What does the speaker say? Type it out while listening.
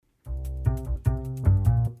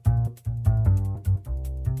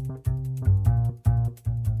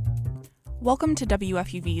Welcome to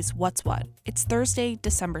WFUV's What's What. It's Thursday,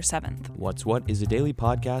 December 7th. What's What is a daily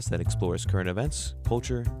podcast that explores current events,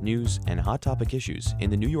 culture, news, and hot topic issues in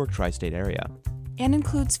the New York tri-state area. And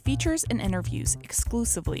includes features and interviews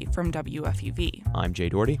exclusively from WFUV. I'm Jay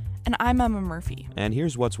Doherty. And I'm Emma Murphy. And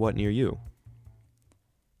here's What's What near you.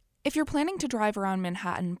 If you're planning to drive around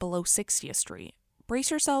Manhattan below 60th Street, brace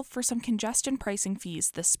yourself for some congestion pricing fees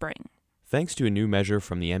this spring. Thanks to a new measure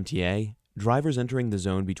from the MTA, drivers entering the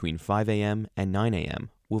zone between 5 a.m. and 9 a.m.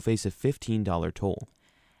 will face a $15 toll.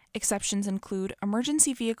 Exceptions include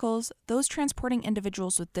emergency vehicles, those transporting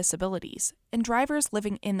individuals with disabilities, and drivers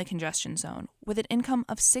living in the congestion zone with an income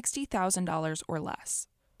of $60,000 or less.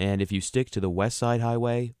 And if you stick to the West Side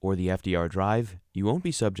Highway or the FDR Drive, you won't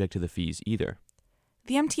be subject to the fees either.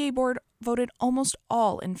 The MTA board voted almost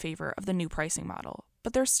all in favor of the new pricing model,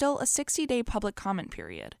 but there's still a 60-day public comment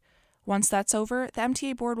period. Once that's over, the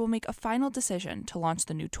MTA board will make a final decision to launch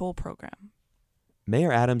the new toll program.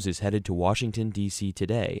 Mayor Adams is headed to Washington, D.C.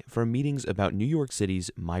 today for meetings about New York City's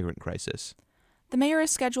migrant crisis. The mayor is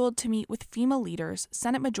scheduled to meet with FEMA leaders,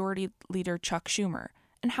 Senate Majority Leader Chuck Schumer,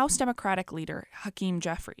 and House Democratic Leader Hakeem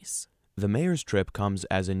Jeffries. The mayor's trip comes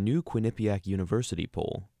as a new Quinnipiac University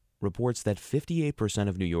poll reports that 58%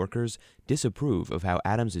 of New Yorkers disapprove of how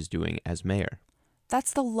Adams is doing as mayor.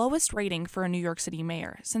 That's the lowest rating for a New York City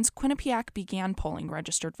mayor since Quinnipiac began polling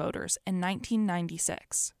registered voters in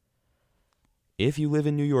 1996. If you live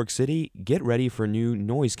in New York City, get ready for new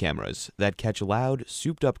noise cameras that catch loud,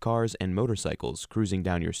 souped-up cars and motorcycles cruising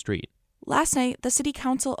down your street. Last night, the City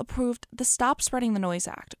Council approved the Stop Spreading the Noise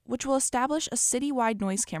Act, which will establish a citywide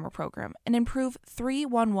noise camera program and improve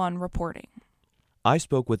 311 reporting. I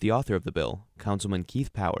spoke with the author of the bill, Councilman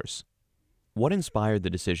Keith Powers. What inspired the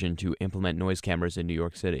decision to implement noise cameras in New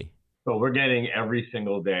York City? So we're getting every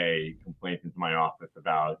single day complaints into my office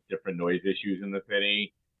about different noise issues in the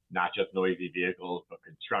city, not just noisy vehicles, but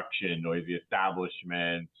construction, noisy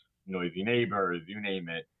establishments, noisy neighbors, you name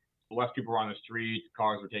it. Less people were on the streets,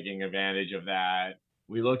 cars were taking advantage of that.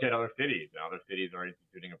 We looked at other cities, and other cities are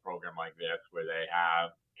instituting a program like this where they have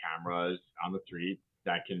cameras on the street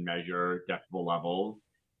that can measure decibel levels,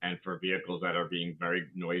 and for vehicles that are being very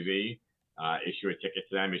noisy, issue a ticket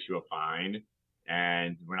to them, issue a fine.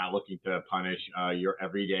 And we're not looking to punish your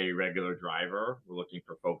everyday regular driver. We're looking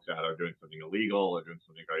for folks that are doing something illegal or doing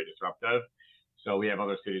something very disruptive. So we have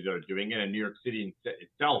other cities that are doing it, and New York City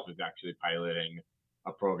itself is actually piloting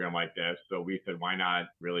a program like this. So we said, why not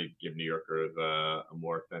really give New Yorkers a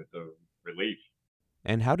more sense of relief?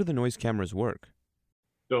 And how do the noise cameras work?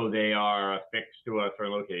 So they are affixed to a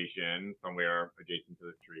certain location somewhere adjacent to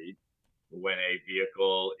the street. When a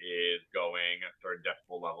vehicle is going a certain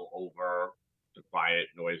decibel level over the quiet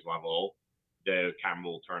noise level, the camera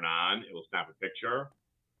will turn on. It will snap a picture.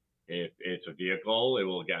 If it's a vehicle, it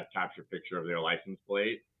will get a capture picture of their license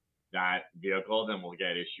plate. That vehicle then will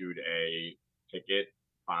get issued a ticket,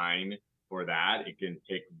 fine for that. It can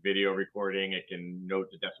take video recording. It can note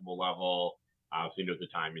the decibel level, obviously note the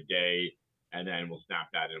time of day, and then we'll snap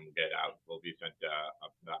that and we'll get out. We'll be sent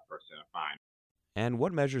up to that person a fine. And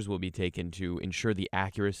what measures will be taken to ensure the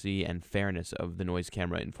accuracy and fairness of the noise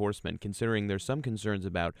camera enforcement, considering there's some concerns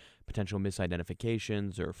about potential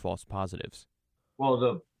misidentifications or false positives? Well,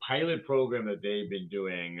 the pilot program that they've been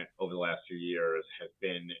doing over the last few years has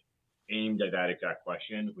been aimed at that exact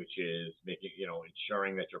question, which is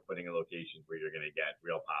ensuring that you're putting in locations where you're going to get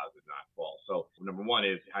real positive, not false. So number one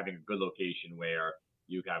is having a good location where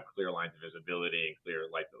you have clear lines of visibility and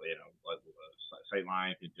clear sight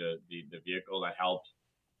lines into the vehicle. That helps.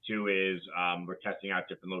 Two is we're testing out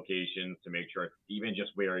different locations to make sure even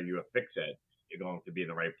just where you affix it, you're going to be in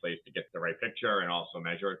the right place to get the right picture and also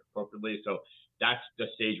measure it appropriately. So that's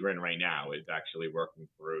the stage we're in right now, is actually working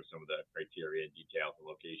through some of the criteria and details of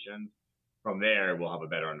locations. From there, we'll have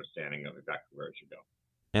a better understanding of exactly where it should go.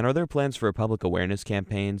 And are there plans for public awareness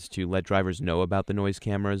campaigns to let drivers know about the noise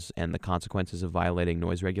cameras and the consequences of violating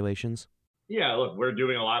noise regulations? Yeah, look, we're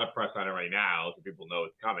doing a lot of press on it right now so people know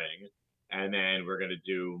it's coming. And then we're going to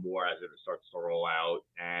do more as it starts to roll out.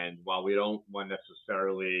 And while we don't want to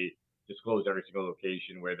necessarily disclose every single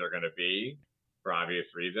location where they're going to be for obvious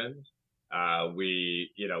reasons, we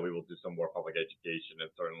will do some more public education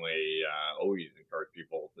and certainly always encourage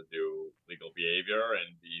people to do legal behavior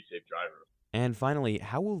and be safe drivers. And finally,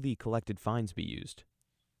 how will the collected fines be used?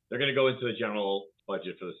 They're going to go into the general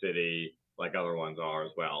budget for the city like other ones are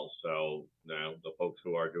as well. So the folks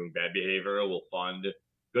who are doing bad behavior will fund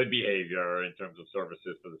good behavior in terms of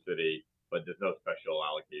services for the city, but there's no special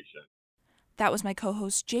allocation. That was my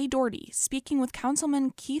co-host Jay Doherty speaking with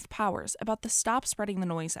Councilman Keith Powers about the Stop Spreading the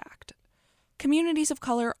Noise Act. communities of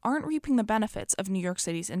color aren't reaping the benefits of New York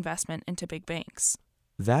City's investment into big banks.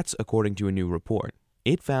 That's according to a new report.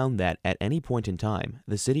 It found that at any point in time,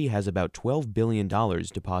 the city has about $12 billion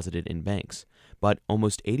deposited in banks, but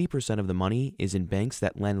almost 80% of the money is in banks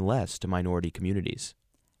that lend less to minority communities.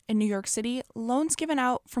 In New York City, loans given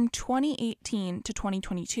out from 2018 to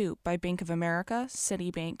 2022 by Bank of America,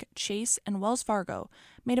 Citibank, Chase, and Wells Fargo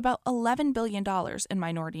made about $11 billion in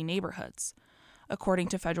minority neighborhoods. According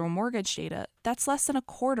to federal mortgage data, that's less than a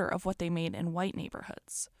quarter of what they made in white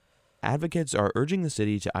neighborhoods. Advocates are urging the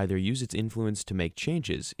city to either use its influence to make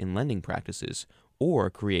changes in lending practices or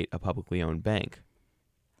create a publicly owned bank.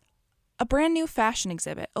 A brand new fashion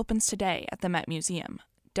exhibit opens today at the Met Museum.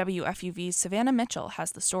 WFUV's Savannah Mitchell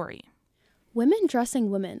has the story. Women Dressing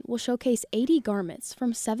Women will showcase 80 garments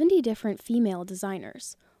from 70 different female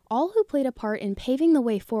designers, all who played a part in paving the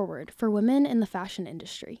way forward for women in the fashion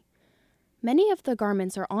industry. Many of the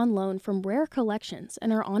garments are on loan from rare collections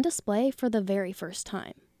and are on display for the very first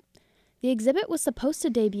time. The exhibit was supposed to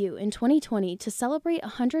debut in 2020 to celebrate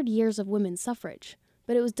 100 years of women's suffrage,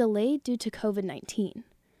 but it was delayed due to COVID-19.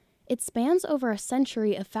 It spans over a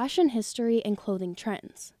century of fashion history and clothing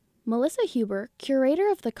trends. Melissa Huber, curator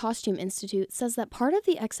of the Costume Institute, says that part of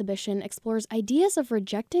the exhibition explores ideas of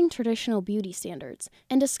rejecting traditional beauty standards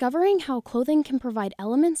and discovering how clothing can provide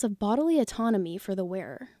elements of bodily autonomy for the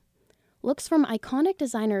wearer. Looks from iconic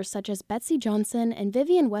designers such as Betsy Johnson and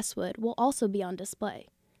Vivienne Westwood will also be on display.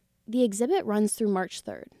 The exhibit runs through March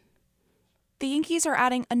 3rd. The Yankees are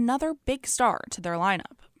adding another big star to their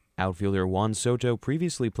lineup. Outfielder Juan Soto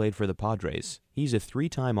previously played for the Padres. He's a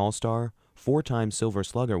 3-time All-Star, 4-time Silver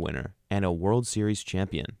Slugger winner, and a World Series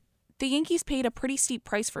champion. The Yankees paid a pretty steep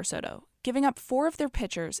price for Soto, giving up 4 of their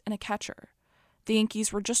pitchers and a catcher. The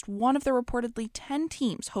Yankees were just one of the reportedly 10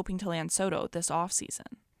 teams hoping to land Soto this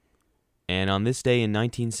offseason. And on this day in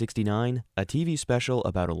 1969, a TV special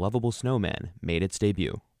about a lovable snowman made its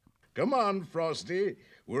debut. Come on, Frosty.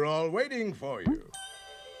 We're all waiting for you.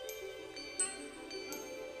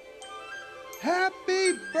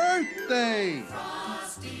 Happy birthday!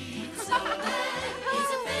 Frosty the Snowman, he's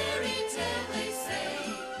a fairy tale, they say.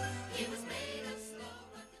 He was made of snow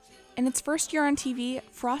like the children. In its first year on TV,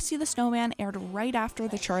 Frosty the Snowman aired right after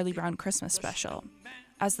the Charlie Brown Christmas special.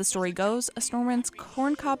 As the story goes, a snowman's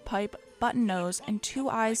corncob pipe, button nose, and 2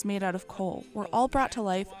 eyes made out of coal were all brought to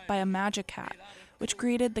life by a magic cat, which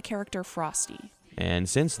created the character Frosty. And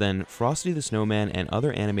since then, Frosty the Snowman and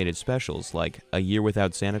other animated specials like A Year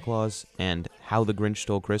Without Santa Claus and How the Grinch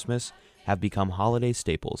Stole Christmas have become holiday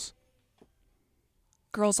staples.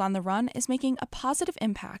 Girls on the Run is making a positive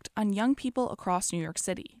impact on young people across New York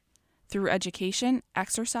City. Through education,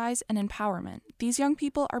 exercise, and empowerment, these young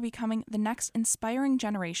people are becoming the next inspiring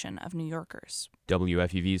generation of New Yorkers.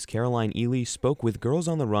 WFUV's Caroline Ely spoke with Girls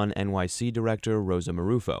on the Run NYC director Rosa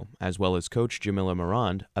Marufo, as well as coach Jamila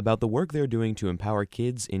Morand, about the work they're doing to empower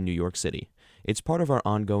kids in New York City. It's part of our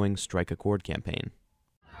ongoing Strike a Chord campaign.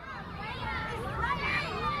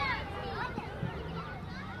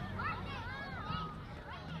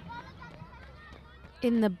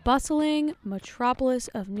 In the bustling metropolis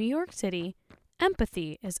of New York City,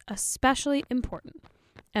 empathy is especially important,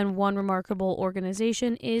 and one remarkable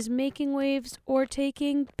organization is making waves or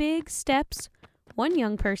taking big steps, one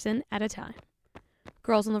young person at a time.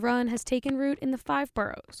 Girls on the Run has taken root in the 5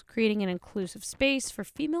 boroughs, creating an inclusive space for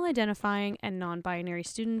female-identifying and non-binary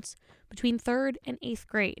students between 3rd and 8th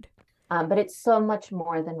grade. But it's so much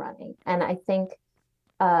more than running, and I think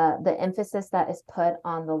the emphasis that is put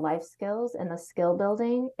on the life skills and the skill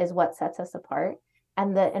building is what sets us apart.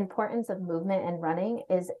 And the importance of movement and running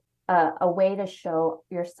is a way to show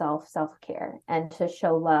yourself self-care and to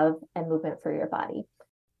show love and movement for your body.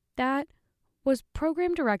 That was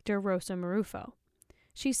Program Director Rosa Marufo.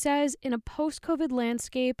 She says in a post-COVID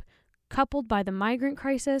landscape, coupled by the migrant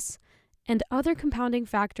crisis and other compounding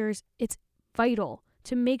factors, it's vital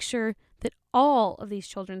to make sure that all of these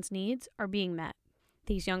children's needs are being met.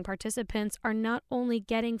 These young participants are not only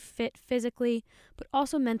getting fit physically, but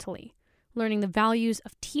also mentally, learning the values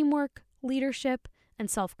of teamwork, leadership, and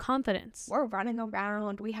self-confidence. We're running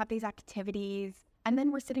around, we have these activities, and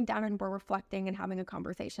then we're sitting down and we're reflecting and having a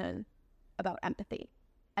conversation about empathy.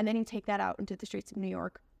 And then you take that out into the streets of New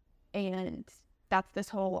York, and that's this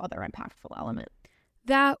whole other impactful element.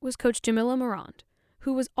 That was Coach Jamila Morand,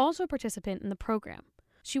 who was also a participant in the program.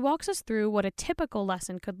 She walks us through what a typical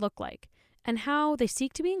lesson could look like, and how they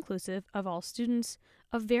seek to be inclusive of all students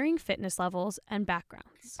of varying fitness levels and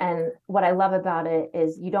backgrounds. And what I love about it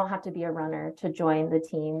is you don't have to be a runner to join the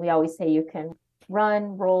team. We always say you can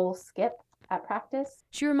run, roll, skip at practice.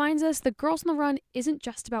 She reminds us that Girls on the Run isn't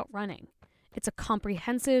just about running. It's a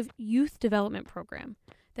comprehensive youth development program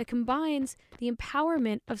that combines the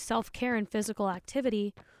empowerment of self-care and physical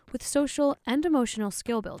activity with social and emotional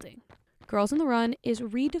skill building. Girls on the Run is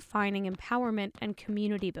redefining empowerment and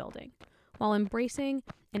community building while embracing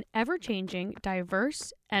an ever-changing,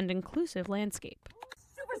 diverse, and inclusive landscape.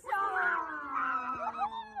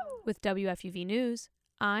 With WFUV News,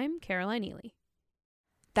 I'm Caroline Ely.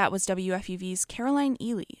 That was WFUV's Caroline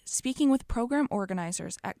Ely speaking with program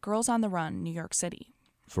organizers at Girls on the Run, New York City.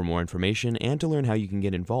 For more information and to learn how you can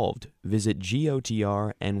get involved, visit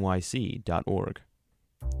gotrnyc.org.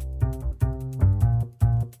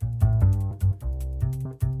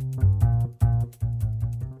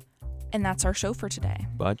 And that's our show for today.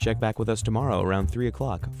 But check back with us tomorrow around 3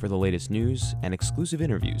 o'clock for the latest news and exclusive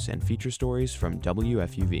interviews and feature stories from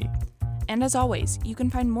WFUV. And as always, you can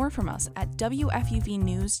find more from us at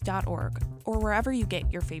WFUVnews.org or wherever you get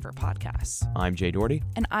your favorite podcasts. I'm Jay Doherty.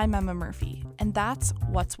 And I'm Emma Murphy. And that's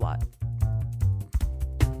What's What.